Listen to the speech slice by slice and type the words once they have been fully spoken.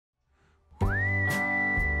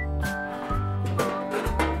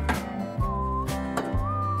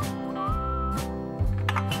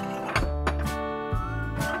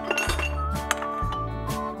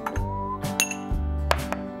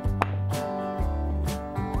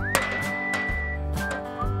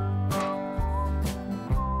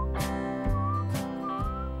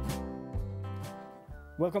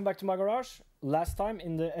Welcome back to my garage. Last time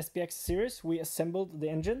in the SPX series we assembled the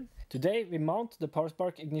engine. Today we mount the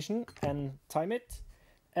PowerSpark ignition and time it,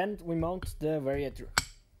 and we mount the Variator.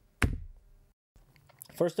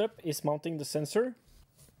 First up is mounting the sensor.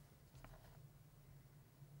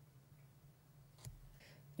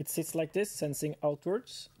 It sits like this, sensing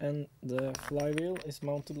outwards, and the flywheel is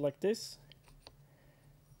mounted like this.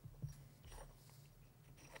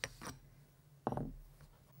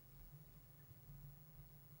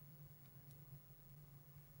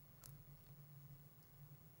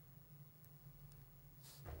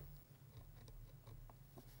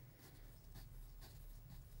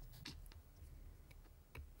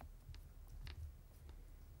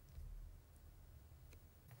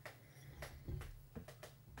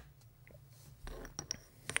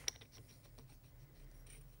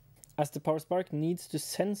 As the PowerSpark needs to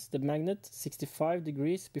sense the magnet 65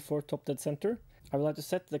 degrees before top dead center, I would like to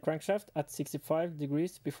set the crankshaft at 65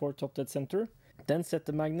 degrees before top dead center, then set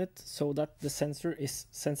the magnet so that the sensor is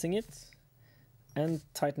sensing it, and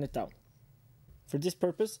tighten it down. For this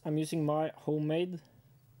purpose I'm using my homemade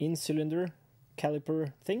in-cylinder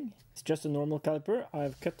caliper thing. It's just a normal caliper.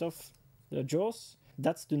 I've cut off the jaws.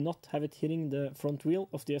 That do not have it hitting the front wheel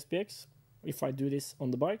of the SPX if I do this on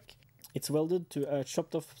the bike. It's welded to a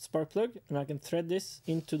chopped off spark plug, and I can thread this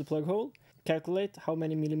into the plug hole, calculate how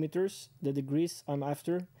many millimeters the degrees I'm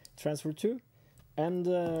after transfer to,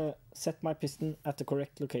 and set my piston at the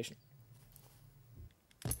correct location.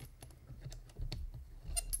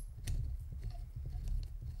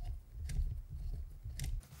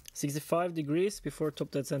 "65 degrees before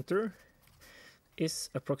top dead center is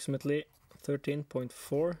approximately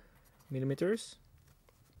 13.4 millimeters.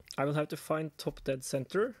 I will have to find top dead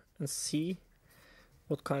center and see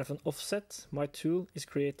what kind of an offset my tool is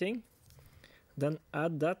creating. Then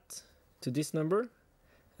add that to this number,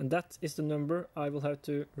 and that is the number I will have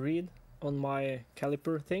to read on my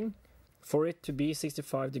caliper thing for it to be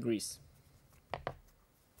 65 degrees.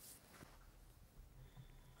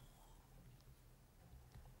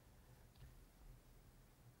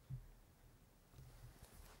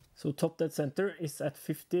 So top dead center is at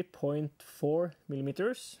 50.4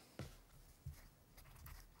 millimeters.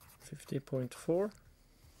 50.4.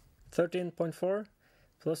 13.4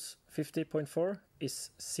 plus 50.4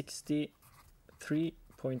 is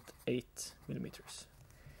 63.8 millimeters.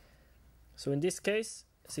 So in this case,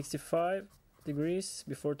 65 degrees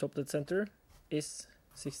before top dead center is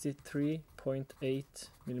 63.8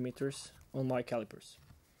 millimeters on my calipers.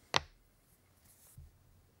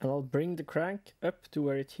 And I'll bring the crank up to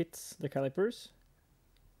where it hits the calipers.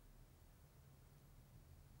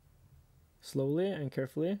 Slowly and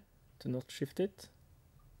carefully to not shift it.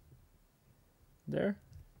 There.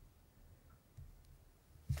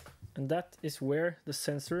 And that is where the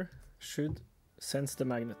sensor should sense the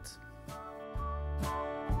magnet.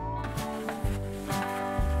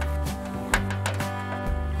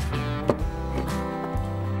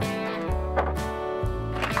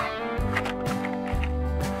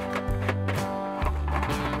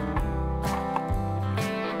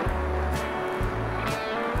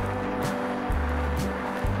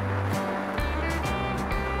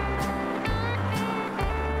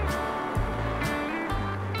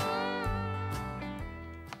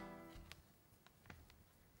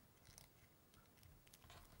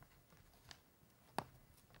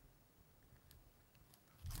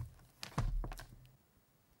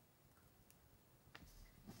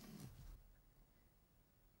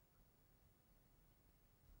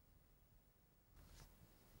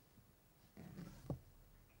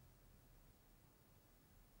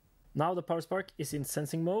 Now the PowerSpark is in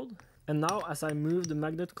sensing mode, and now as I move the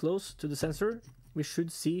magnet close to the sensor, we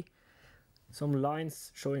should see some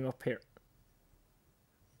lines showing up here.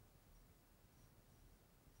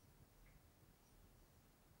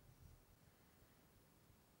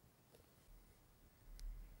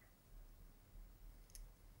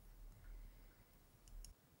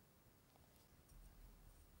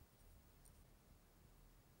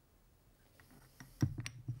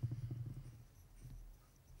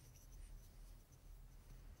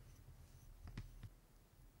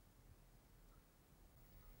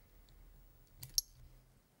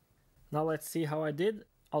 Now let's see how I did.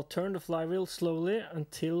 I'll turn the flywheel slowly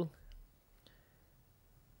until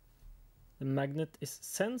the magnet is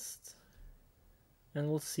sensed, and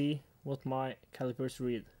we'll see what my calipers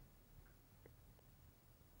read.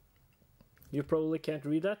 You probably can't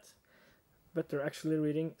read that, but they're actually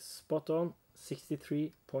reading spot on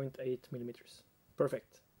 63.8 millimeters.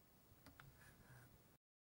 Perfect.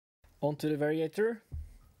 Onto the Variator.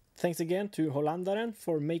 Thanks again to Hollandaren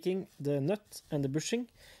for making the nut and the bushing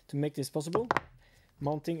to make this possible.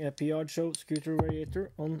 mounting a Piaggio scooter variator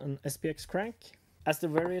on an SPX crank. As the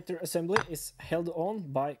variator assembly is held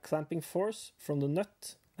on by clamping force from the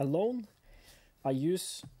nut alone, I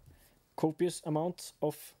use copious amounts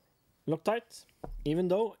of Loctite, even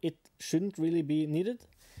though it shouldn't really be needed.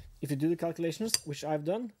 If you do the calculations, which I've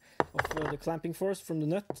done, of the clamping force from the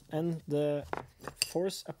nut and the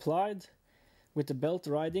force applied with the belt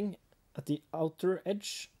riding at the outer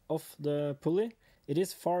edge of the pulley, it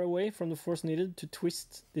is far away from the force needed to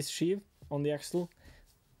twist this sheave on the axle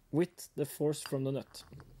with the force from the nut.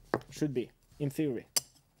 Should be, in theory.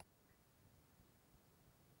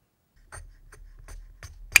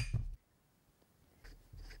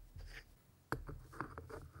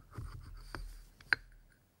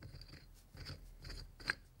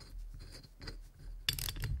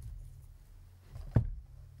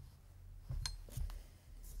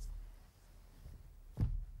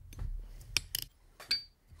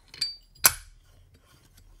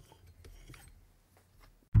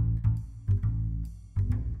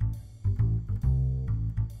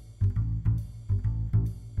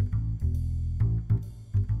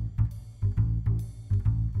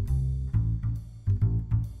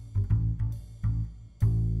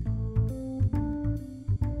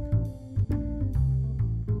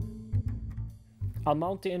 I'll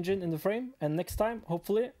mount the engine in the frame, and next time,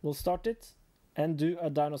 hopefully, we'll start it and do a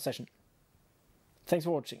dyno session. Thanks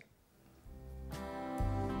for watching.